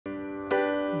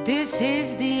This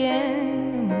is the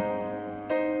end.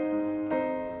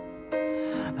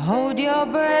 Hold your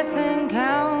breath and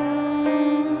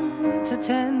count to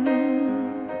 10.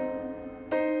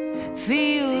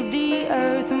 Feel the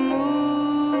earth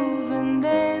move and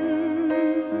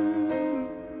then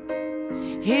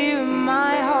hear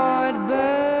my heart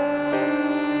burst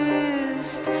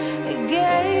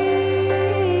again.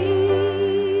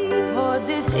 For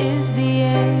this is the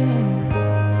end.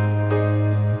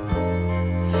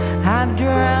 I've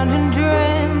drowned and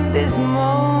dreamt this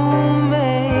moment,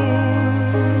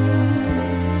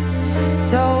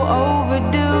 so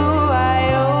overdue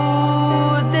I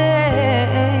owe them.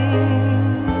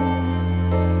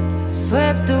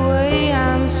 Swept away,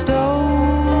 I'm stolen.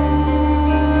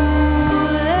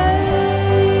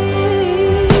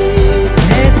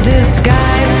 Let the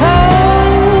sky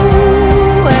fall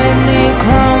when it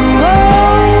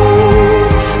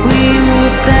crumbles. We will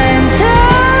stand tall.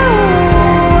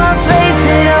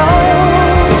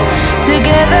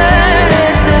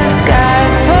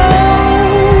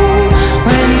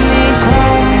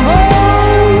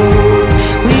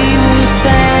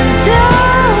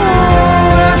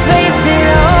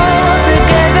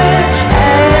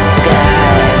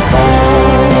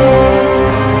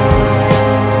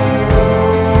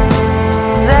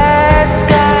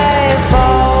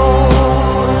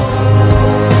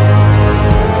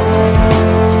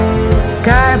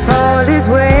 Skyfall is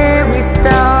where we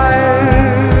start,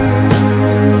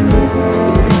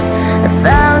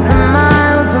 1,000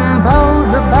 miles and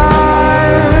poles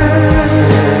apart,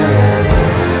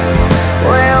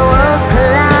 where worlds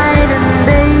collide and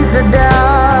days are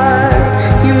dark.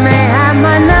 You may have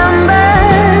my number,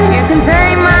 you can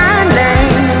take my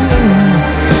name,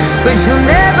 but you'll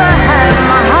never have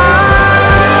my heart.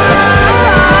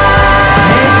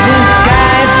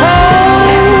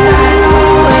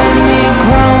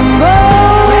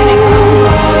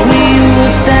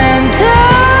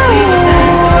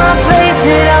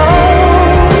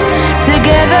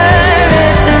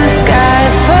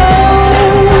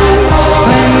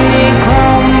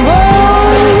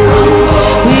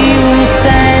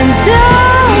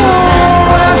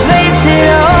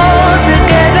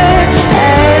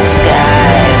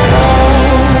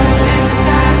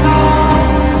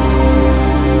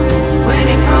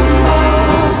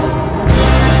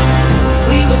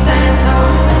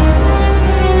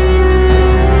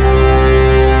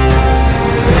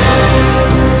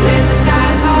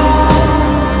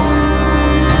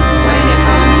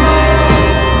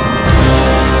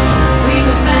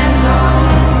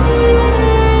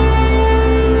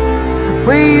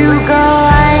 Where you go?